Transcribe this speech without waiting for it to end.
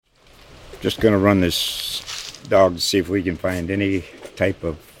just going to run this dog to see if we can find any type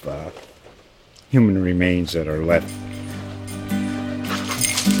of human remains that are left.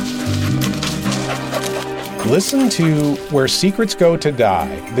 Listen to Where Secrets Go to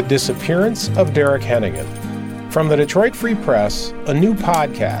Die, The Disappearance of Derek Hennigan. From the Detroit Free Press, a new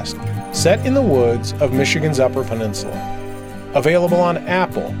podcast set in the woods of Michigan's Upper Peninsula. Available on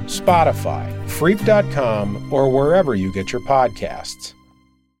Apple, Spotify, Freep.com, or wherever you get your podcasts.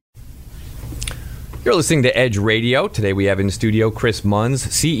 You're listening to Edge Radio. Today we have in studio Chris Muns,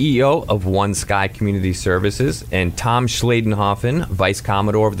 CEO of One Sky Community Services, and Tom Schladenhauffen, Vice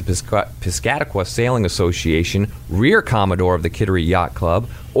Commodore of the Piscataqua Sailing Association, Rear Commodore of the Kittery Yacht Club,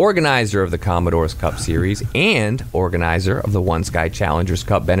 organizer of the Commodore's Cup Series, and organizer of the One Sky Challengers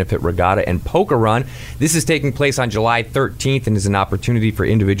Cup Benefit Regatta and Poker Run. This is taking place on July 13th and is an opportunity for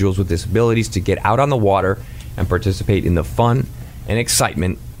individuals with disabilities to get out on the water and participate in the fun and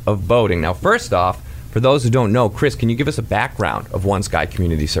excitement of boating. Now, first off, for those who don't know, Chris, can you give us a background of One Sky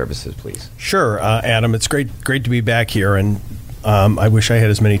Community Services, please? Sure, Adam. It's great to be back here, and I wish I had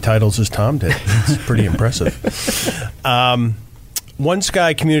as many titles as Tom did. It's pretty impressive. One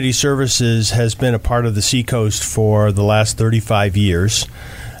Sky Community Services has been a part of the Seacoast for the last 35 years.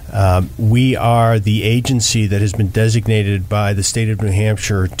 We are the agency that has been designated by the state of New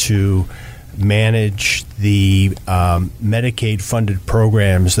Hampshire to manage the Medicaid-funded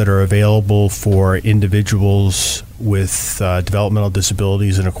programs that are available for individuals with developmental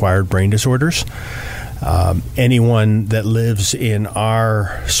disabilities and acquired brain disorders. Anyone that lives in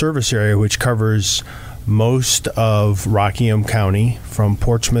our service area, which covers most of Rockingham County, from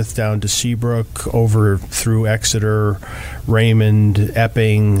Portsmouth down to Seabrook, over through Exeter, Raymond,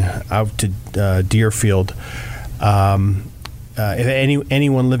 Epping, out to Deerfield.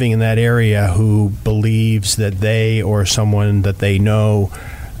 Anyone living in that area who believes that they or someone that they know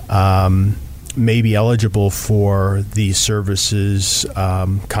may be eligible for these services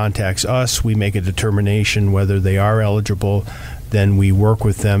contacts us. We make a determination whether they are eligible. Then we work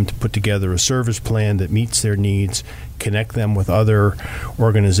with them to put together a service plan that meets their needs, connect them with other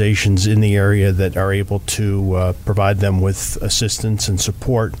organizations in the area that are able to provide them with assistance and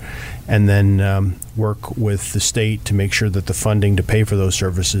support, and then work with the state to make sure that the funding to pay for those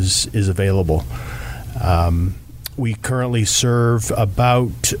services is available. We currently serve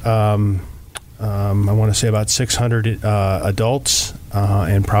about, I want to say about 600 adults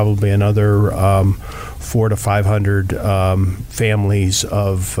and probably another 400 to 500 families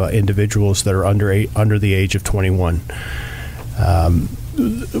of individuals that are under the age of 21.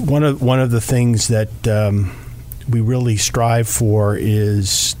 One of the things that we really strive for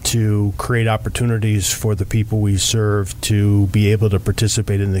is to create opportunities for the people we serve to be able to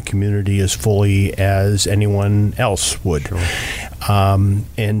participate in the community as fully as anyone else would. Sure.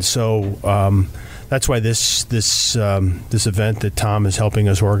 And so that's why this event that Tom is helping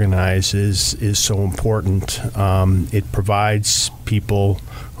us organize is so important. It provides people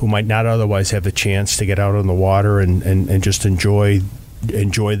who might not otherwise have the chance to get out on the water and just enjoy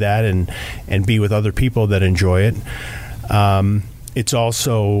that and be with other people that enjoy it. It's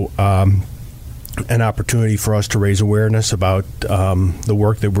also an opportunity for us to raise awareness about the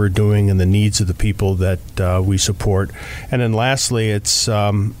work that we're doing and the needs of the people that we support. And then lastly, it's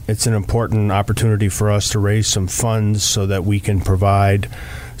an important opportunity for us to raise some funds so that we can provide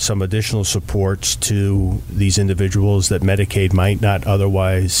some additional supports to these individuals that Medicaid might not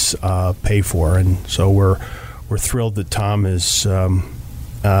otherwise pay for. And so we're thrilled that Tom is kind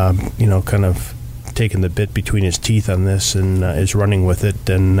of taking the bit between his teeth on this and is running with it,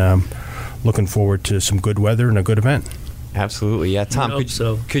 and looking forward to some good weather and a good event. Absolutely, yeah. Tom,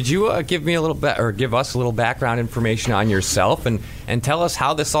 could you give me a little bit, or give us a little background information on yourself, and tell us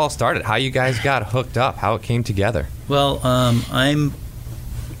how this all started, how you guys got hooked up, how it came together? Well, I'm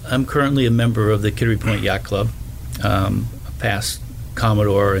currently a member of the Kittery Point Yacht Club, a past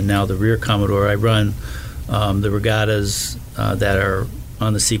Commodore and now the Rear Commodore. I run the regattas that are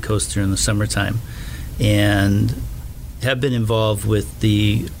on the Seacoast during the summertime, and have been involved with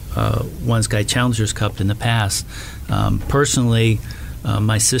the One Sky Challengers Cup in the past. Personally,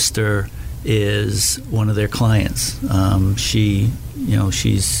 my sister is one of their clients. She's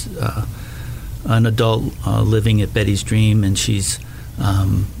an adult living at Betty's Dream, and she's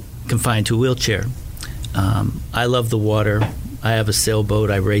confined to a wheelchair. I love the water. I have a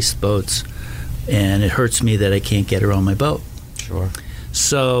sailboat. I race boats, and it hurts me that I can't get her on my boat. Sure.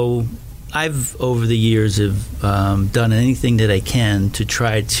 So I've, over the years, have done anything that I can to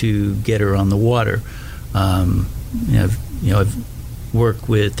try to get her on the water. I've worked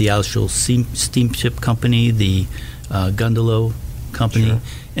with the Alshel Steamship Company, the Gundalo Company, sure,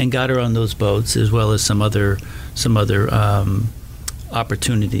 and got her on those boats, as well as some other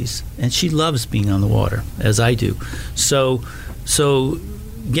opportunities. And she loves being on the water, as I do. So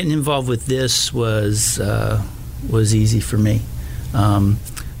getting involved with this was easy for me.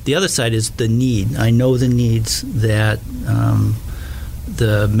 The other side is the need. I know the needs that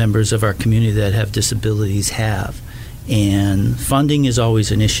the members of our community that have disabilities have. And funding is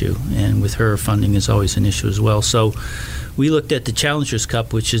always an issue. And with her, funding is always an issue as well. So we looked at the Challengers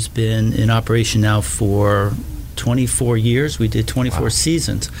Cup, which has been in operation now for 24 years. We did 24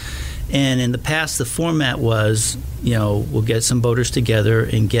 seasons. And in the past, the format was, we'll get some boaters together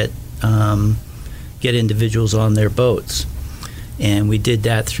and get individuals on their boats. And we did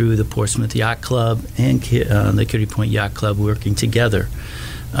that through the Portsmouth Yacht Club and the Kittery Point Yacht Club working together.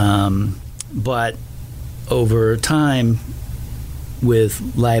 But over time,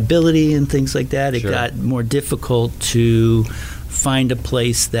 with liability and things like that, it got more difficult to find a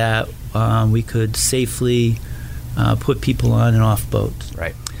place that we could safely put people on and off boats.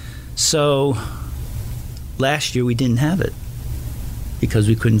 Right. So last year we didn't have it because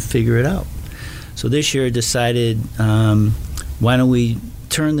we couldn't figure it out. So this year I decided, why don't we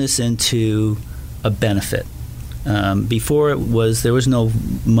turn this into a benefit? Before there was no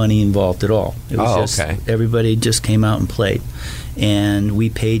money involved at all. It was everybody just came out and played. And we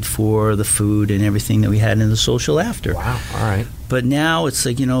paid for the food and everything that we had in the social after. Wow, all right. But now it's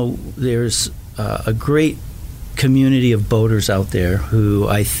like, there's a great community of boaters out there who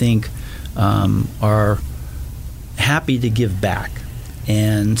I think are happy to give back.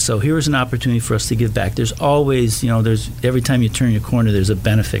 And so here was an opportunity for us to give back. There's always, every time you turn your corner, there's a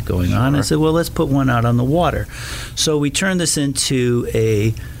benefit going on. I said, well, let's put one out on the water. So we turned this into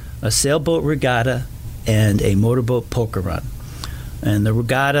a sailboat regatta and a motorboat poker run. And the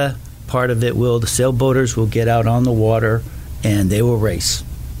regatta part of it the sailboaters will get out on the water and they will race.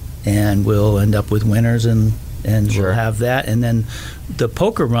 And we'll end up with winners and we'll have that. And then the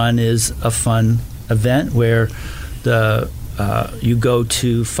poker run is a fun event where you go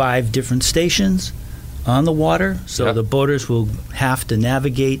to 5 different stations on the water. So the boaters will have to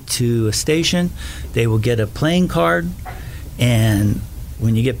navigate to a station. They will get a playing card. And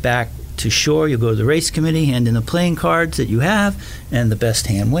when you get back to shore, you go to the race committee, hand in the playing cards that you have, and the best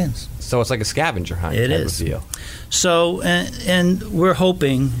hand wins. So it's like a scavenger hunt type of deal. So, and we're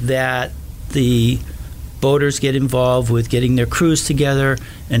hoping that the boaters get involved with getting their crews together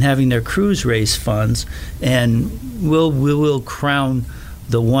and having their crews raise funds, and we will crown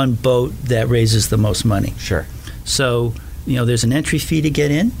the one boat that raises the most money. Sure. So, there's an entry fee to get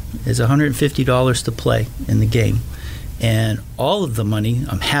in. It's $150 to play in the game. And all of the money,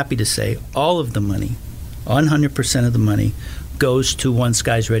 I'm happy to say, all of the money, 100% of the money, goes to One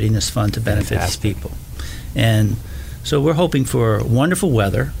Sky's Readiness Fund to benefit these people. And so we're hoping for wonderful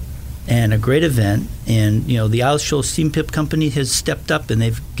weather and a great event. And, the Isles Shoals Steam Pip Company has stepped up, and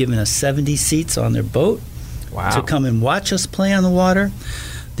they've given us 70 seats on their boat to come and watch us play on the water.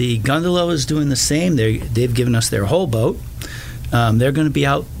 The Gondola is doing the same. They've given us their whole boat. They're going to be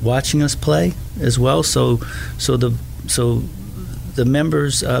out watching us play as well. So the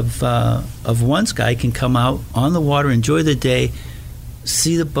members of One Sky can come out on the water, enjoy the day,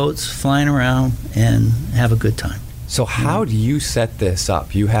 see the boats flying around, and have a good time. So how do you set this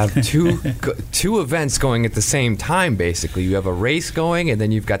up? You have two events going at the same time, basically. You have a race going, and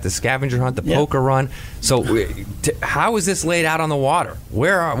then you've got the scavenger hunt, the poker run. So how is this laid out on the water?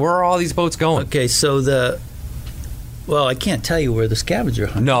 Where are all these boats going? Okay, so well, I can't tell you where the scavenger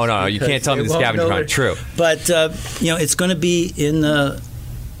hunt is. No, you can't tell me the scavenger hunt. True. But, it's going to be in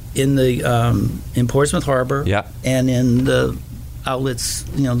Portsmouth Harbor and in the outlets,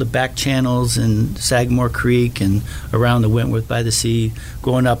 the back channels and Sagamore Creek and around the Wentworth by the Sea,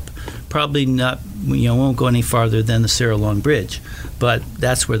 going up, probably not, won't go any farther than the Sarah Long Bridge. But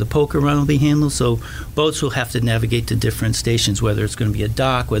that's where the poker run will be handled. So boats will have to navigate to different stations, whether it's going to be a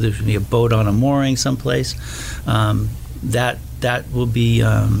dock, whether it's going to be a boat on a mooring someplace. That will be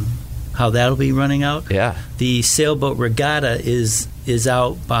how that'll be running out. Yeah. The sailboat regatta is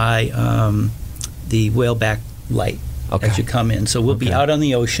out by the Whaleback Light. As you come in. So we'll be out on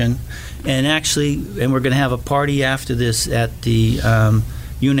the ocean, and we're going to have a party after this at the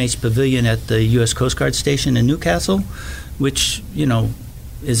UNH Pavilion at the U.S. Coast Guard Station in Newcastle, which,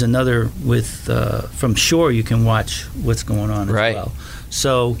 is another from shore you can watch what's going on as well.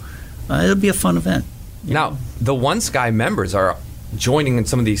 So it'll be a fun event. Now, the One Sky members are joining in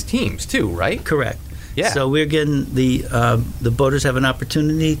some of these teams too, right? Correct. Yeah. So we're getting the boaters have an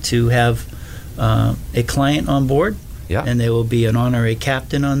opportunity to have a client on board. Yeah. And there will be an honorary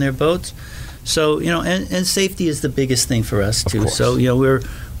captain on their boats. So and safety is the biggest thing for us too. course. So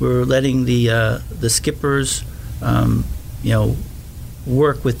we're letting the skippers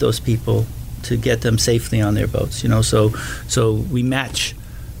work with those people to get them safely on their boats. So we match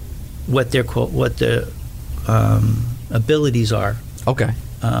what their abilities are. Okay.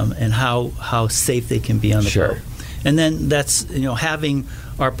 And how safe they can be on the Sure. boat. And then that's having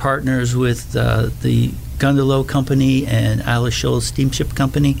our partners with the Gondola Company and Isle Shoals Steamship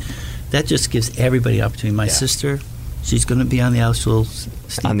Company. That just gives everybody opportunity. My sister, she's going to be on the Isle Shoals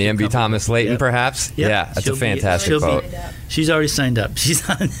Steamship On the MV Company. Thomas Layton, Yep. perhaps? Yep. Yeah, that's a fantastic she'll boat. She's already signed up. She's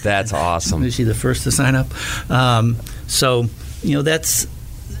on. That's awesome. She's the first to sign up. So that's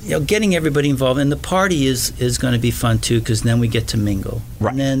getting everybody involved, and the party is going to be fun too, because then we get to mingle.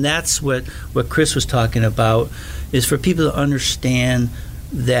 Right. And then that's what Chris was talking about, is for people to understand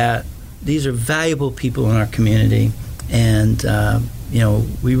that these are valuable people in our community, and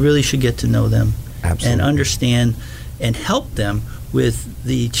we really should get to know them. Absolutely. And understand and help them with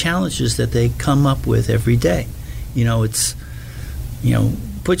the challenges that they come up with every day. It's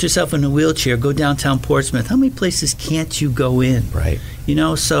put yourself in a wheelchair, go downtown Portsmouth. How many places can't you go in? Right.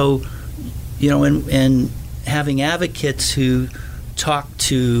 So and having advocates who talk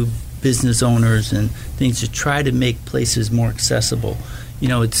to business owners and things to try to make places more accessible.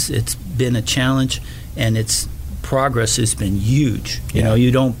 It's been a challenge, and its progress has been huge.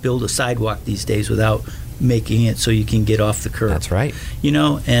 You don't build a sidewalk these days without making it so you can get off the curb. That's right.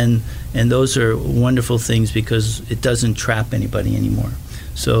 And those are wonderful things, because it doesn't trap anybody anymore.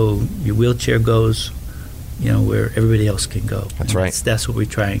 So your wheelchair goes, where everybody else can go. That's And right. That's what we're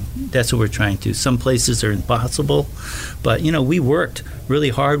trying. That's what we're trying to. Some places are impossible, but we worked really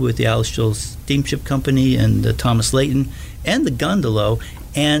hard with the Isle Shoals Steamship Company and the Thomas Layton and the Gondola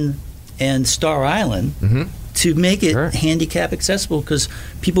and Star Island to make it handicap accessible, because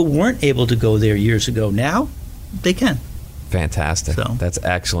people weren't able to go there years ago. Now they can. Fantastic. So. That's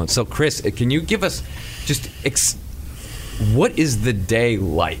excellent. So, Chris, can you give us just what is the day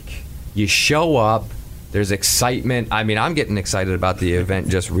like? You show up, there's excitement. I mean, I'm getting excited about the event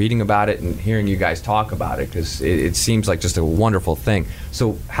just reading about it and hearing you guys talk about it, because it seems like just a wonderful thing.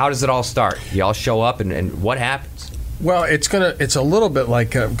 So how does it all start? You all show up, and what happens? Well, it's a little bit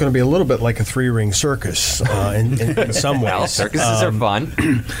like going to be a little bit like a three-ring circus in some ways. Well, circuses are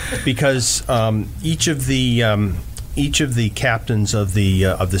fun because each of the captains of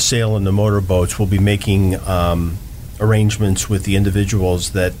the sail and the motorboats will be making arrangements with the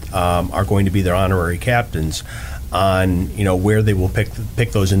individuals that are going to be their honorary captains on where they will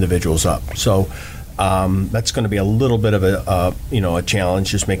pick those individuals up. So that's going to be a little bit of a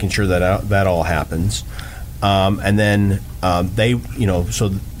challenge, just making sure that all happens. And then they, so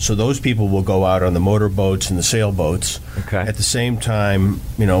those people will go out on the motorboats and the sailboats. Okay. At the same time,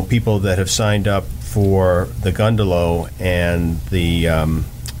 people that have signed up for the Gondola and the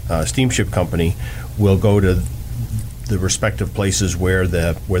steamship company will go to the respective places where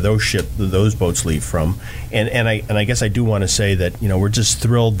those boats leave from. And I guess I do want to say that we're just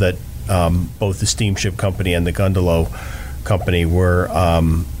thrilled that both the steamship company and the Gondola company were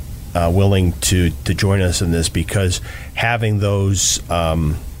willing to join us in this, because having those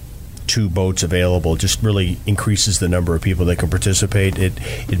two boats available just really increases the number of people that can participate.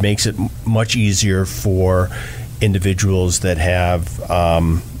 It makes it much easier for individuals that have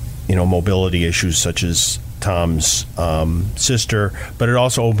mobility issues, such as Tom's sister, but it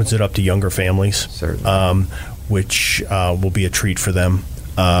also opens it up to younger families, Certainly. which will be a treat for them.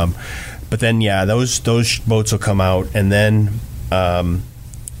 But then, those boats will come out, and then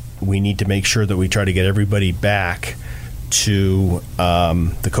we need to make sure that we try to get everybody back to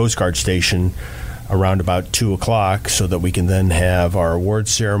the Coast Guard station around about 2:00, so that we can then have our awards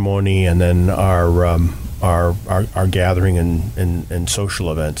ceremony and then our gathering and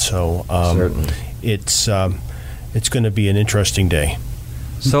social event. So Certainly. it's going to be an interesting day.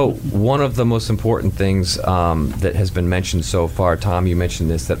 So one of the most important things that has been mentioned so far, Tom, you mentioned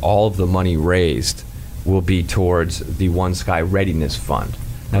this, that all of the money raised will be towards the One Sky Readiness Fund.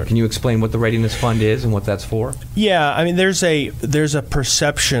 Now, can you explain what the Readiness Fund is and what that's for? Yeah, I mean, there's a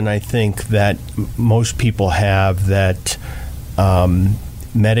perception, I think, that most people have that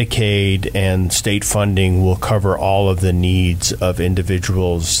Medicaid and state funding will cover all of the needs of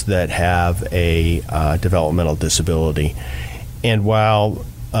individuals that have a developmental disability. And while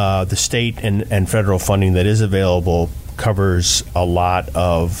the state and federal funding that is available covers a lot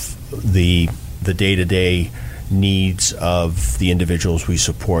of the day-to-day needs of the individuals we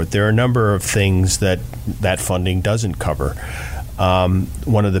support, there are a number of things that funding doesn't cover.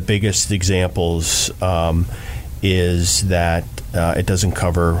 One of the biggest examples is that it doesn't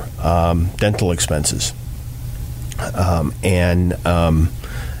cover dental expenses.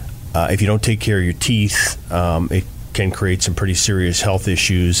 If you don't take care of your teeth, it can create some pretty serious health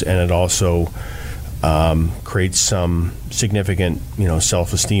issues, and it also creates some significant,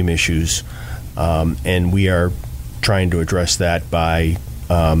 self-esteem issues. And we are trying to address that by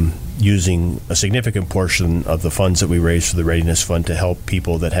using a significant portion of the funds that we raise for the Readiness Fund to help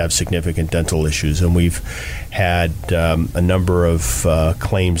people that have significant dental issues. And we've had a number of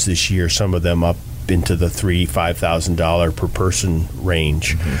claims this year, some of them up into the $3,000-$5,000 per person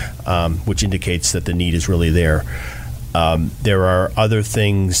range, which indicates that the need is really there. There are other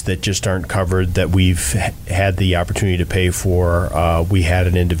things that just aren't covered that we've had the opportunity to pay for. We had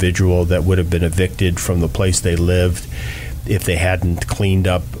an individual that would have been evicted from the place they lived if they hadn't cleaned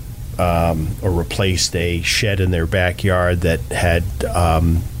up or replaced a shed in their backyard that had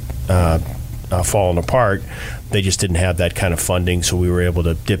fallen apart. They just didn't have that kind of funding, so we were able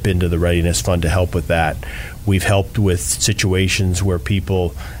to dip into the Readiness Fund to help with that. We've helped with situations where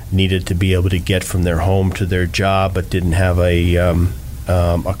people needed to be able to get from their home to their job but didn't have a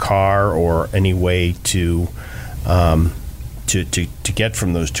car or any way to get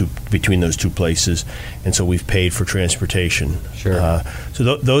from between those two places, and so we've paid for transportation. Sure.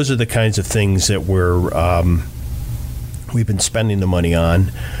 So those are the kinds of things that we've been spending the money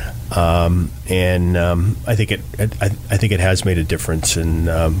on. And I think it has made a difference in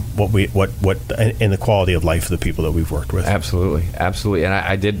what in the quality of life of the people that we've worked with. Absolutely. And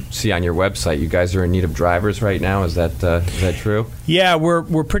I did see on your website you guys are in need of drivers right now. Is that true? Yeah,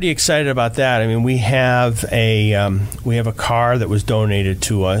 we're pretty excited about that. I mean, we have a car that was donated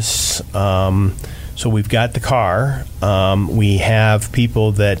to us. So we've got the car. We have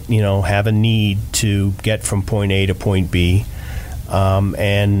people that have a need to get from point A to point B.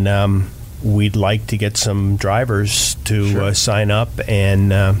 And we'd like to get some drivers to sign up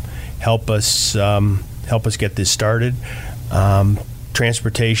and help us get this started.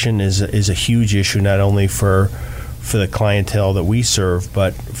 Transportation is a huge issue, not only for the clientele that we serve,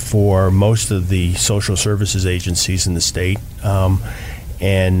 but for most of the social services agencies in the state.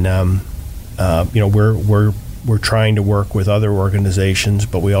 We're trying to work with other organizations,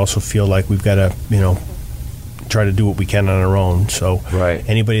 but we also feel like we've got to try to do what we can on our own. So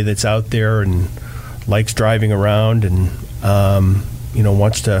anybody that's out there and likes driving around and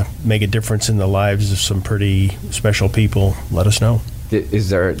wants to make a difference in the lives of some pretty special people, let us know.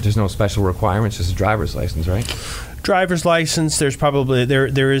 There's no special requirements, just a driver's license, right? Driver's license. There's probably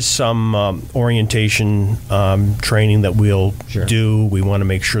there is some orientation training that we'll do. We want to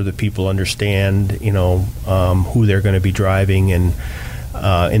make sure that people understand who they're going to be driving, and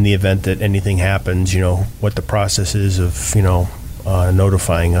in the event that anything happens, what the process is of,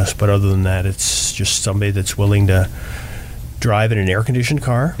 notifying us. But other than that, it's just somebody that's willing to drive in an air-conditioned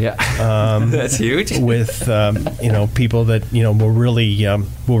car. Yeah, that's huge. With, people that, will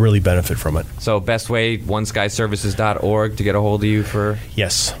really benefit from it. So best way, oneskyservices.org to get a hold of you for...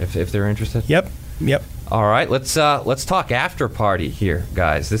 Yes. If they're interested? Yep. All right, let's talk after party here,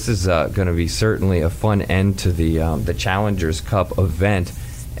 guys. This is going to be certainly a fun end to the Challengers Cup event,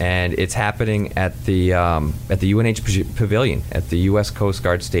 and it's happening at the UNH Pavilion at the U.S. Coast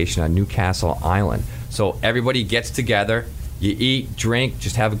Guard Station on Newcastle Island. So everybody gets together, you eat, drink,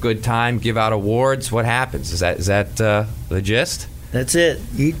 just have a good time, give out awards. What happens? Is that the gist? That's it.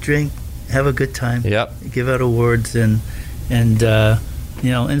 Eat, drink, have a good time. Yep. Give out awards and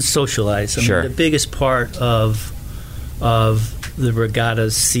socialize. I mean, the biggest part of the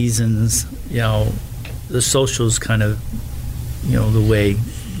regatta's seasons, the socials kind of, the way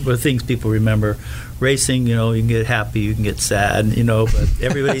where things people remember. Racing, you can get happy, you can get sad, but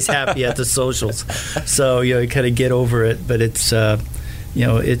everybody's happy at the socials. So, you kind of get over it, but it's,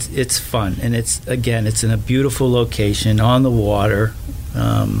 it's fun. And it's in a beautiful location on the water,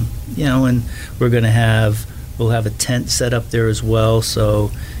 and we'll have a tent set up there as well, so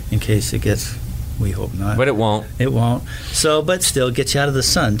in case it gets, we hope not. But it won't. It won't. So, but still, it gets you out of the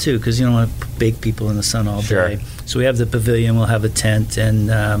sun, too, because you don't want to bake people in the sun all day. So we have the pavilion, we'll have a tent, and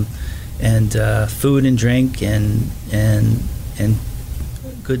food and drink, and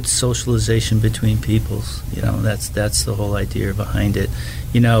good socialization between peoples. That's the whole idea behind it.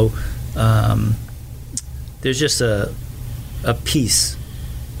 There's just a piece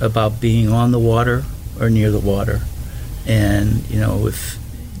about being on the water or near the water, and if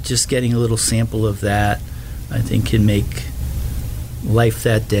just getting a little sample of that, I think can make life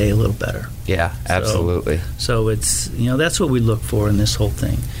that day a little better. Yeah, absolutely. So it's that's what we look for in this whole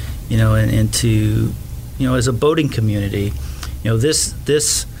thing, and to as a boating community,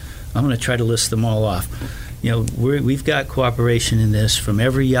 this I'm going to try to list them all off. we've got cooperation in this from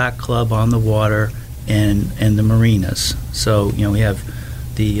every yacht club on the water and the marinas. So we have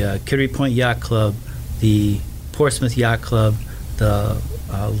the Kittery Point Yacht Club, the Portsmouth Yacht Club, the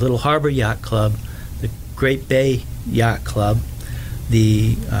Little Harbor Yacht Club, the Great Bay Yacht Club,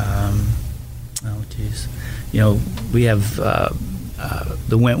 the we have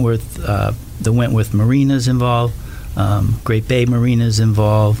the Wentworth Marinas involved, Great Bay Marinas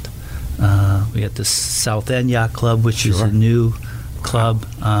involved. We got the South End Yacht Club, which is a new club.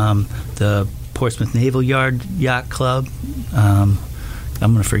 The Portsmouth Naval Yard Yacht Club.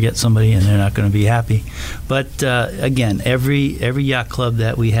 I'm going to forget somebody, and they're not going to be happy. But again, every yacht club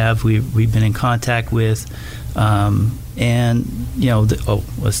that we have, we've been in contact with, and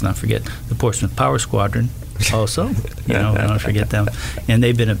let's not forget the Portsmouth Power Squadron. Also, don't forget them, and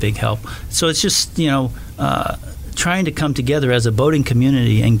they've been a big help. So it's just trying to come together as a boating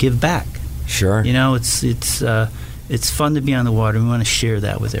community and give back. Sure. It's fun to be on the water. We want to share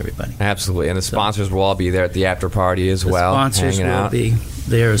that with everybody. Absolutely, and the sponsors will all be there at the after party as well. The sponsors will be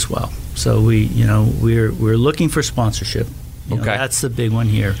there as well. So we're looking for sponsorship. That's the big one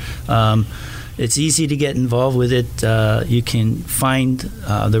here. It's easy to get involved with it. You can find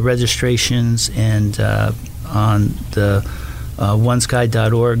the registrations and on the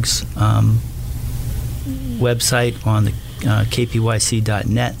onesky.org's website, on the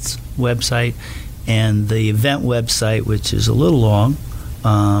kpyc.net's website, and the event website, which is a little long,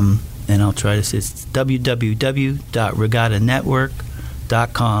 and I'll try to say it's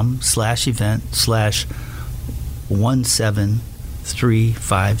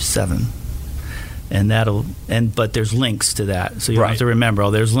www.regattanetwork.com/event/17357. But there's links to that, so you have to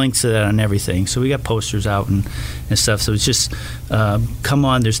remember. There's links to that on everything. So we got posters out and stuff. So it's just come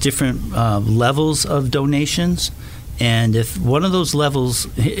on. There's different levels of donations, and if one of those levels,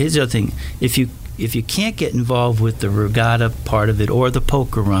 here's the other thing: if you can't get involved with the regatta part of it or the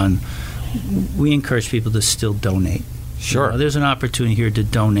poker run, we encourage people to still donate. Sure. There's an opportunity here to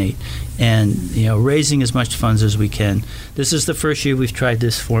donate, and raising as much funds as we can. This is the first year we've tried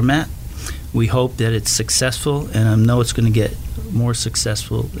this format. We hope that it's successful, and I know it's going to get more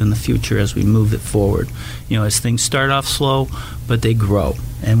successful in the future as we move it forward. As things start off slow, but they grow,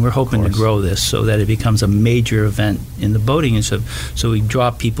 and we're hoping to grow this so that it becomes a major event in the boating, and so we draw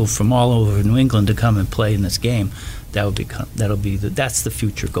people from all over New England to come and play in this game. That's the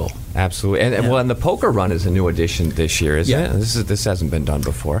future goal. Absolutely, and the poker run is a new addition this year, isn't it? This hasn't been done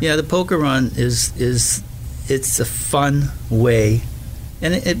before. Yeah, the poker run is it's a fun way,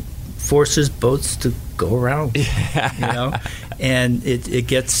 and it forces boats to go around, and it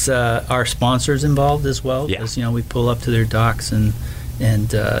gets our sponsors involved as well, because we pull up to their docks, and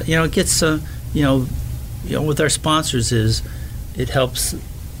it gets with our sponsors it helps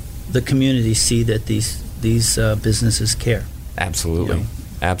the community see that these businesses care. Absolutely.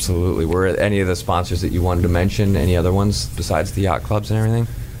 Absolutely. Were any of the sponsors that you wanted to mention, any other ones besides the yacht clubs and everything?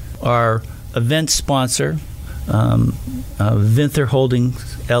 Our event sponsor, Vinther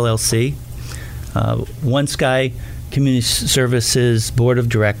Holdings LLC, One Sky Community Services Board of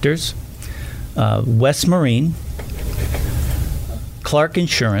Directors, West Marine, Clark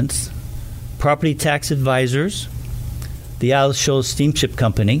Insurance, Property Tax Advisors, the Isle Shoals Steamship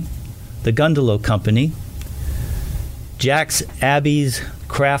Company, the Gundalow Company, Jack's Abbey's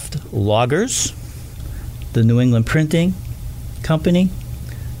Craft Loggers, the New England Printing Company,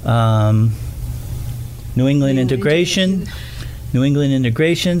 New England Integration,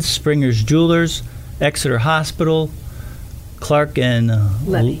 Springer's Jewelers, Exeter Hospital, Clark and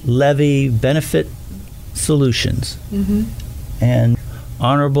Levy Benefit Solutions, and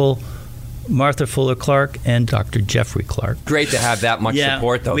Honorable Martha Fuller Clark and Dr. Jeffrey Clark. Great to have that much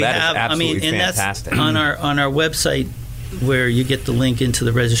support, though. That is absolutely fantastic. And on our website, where you get the link into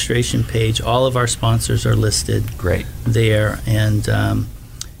the registration page, all of our sponsors are listed. Great there, and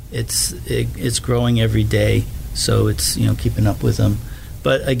it's growing every day. So it's keeping up with them.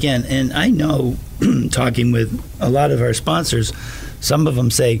 But again, and I know, talking with a lot of our sponsors, some of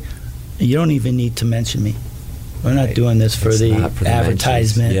them say, "You don't even need to mention me. We're not doing this for the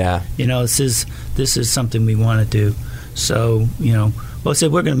advertisement. This is something we want to do." So well, I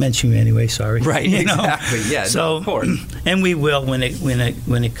said we're going to mention you anyway. Sorry, right? Exactly. Yeah. So, of course. And we will when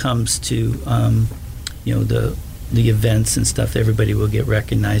it comes to the events and stuff. Everybody will get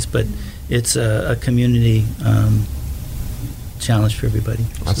recognized, but it's a community challenge for everybody.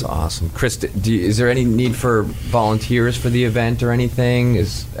 That's awesome. Chris, is there any need for volunteers for the event or anything?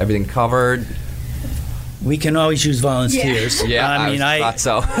 Is everything covered? We can always use volunteers. Yeah, I thought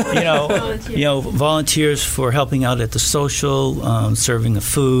so. Volunteers for helping out at the social, serving the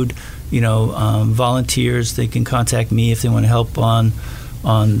food. Volunteers, they can contact me if they want to help on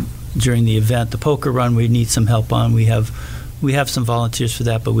during the event. The poker run, we need some help on. We have some volunteers for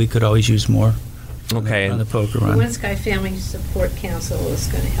that, but we could always use more. Okay. On the poker run. The One Sky Family Support Council is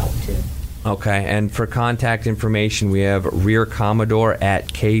going to help too. Okay, and for contact information, we have Rear Commodore at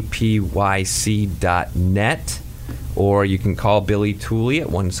kpyc.net, or you can call Billy Tooley at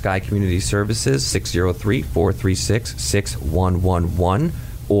One Sky Community Services, 603-436-6111,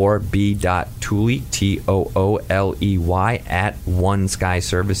 or b.tooley, Tooley, at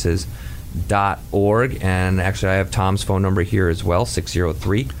oneskyservices.org. And actually, I have Tom's phone number here as well,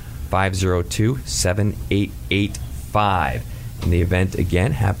 603-502-7885. And the event,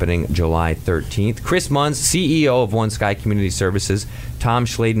 again, happening July 13th. Chris Muns, CEO of One Sky Community Services, Tom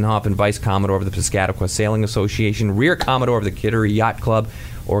Schladenhauffen, Vice Commodore of the Piscataqua Sailing Association, Rear Commodore of the Kittery Yacht Club,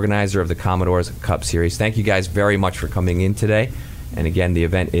 organizer of the Commodore's Cup Series. Thank you guys very much for coming in today. And again, the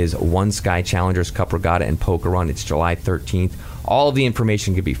event is One Sky Challengers Cup Regatta and Poker Run. It's July 13th. All of the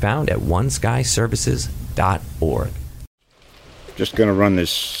information can be found at oneskyservices.org. Just going to run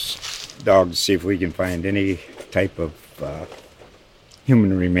this dog to see if we can find any type of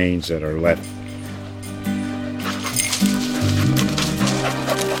human remains that are left.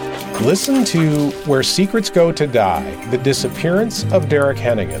 Listen to Where Secrets Go to Die, The Disappearance of Derek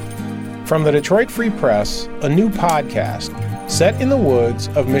Hennigan. From the Detroit Free Press, a new podcast set in the woods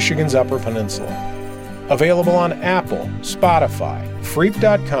of Michigan's Upper Peninsula. Available on Apple, Spotify,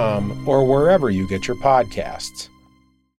 Freep.com, or wherever you get your podcasts.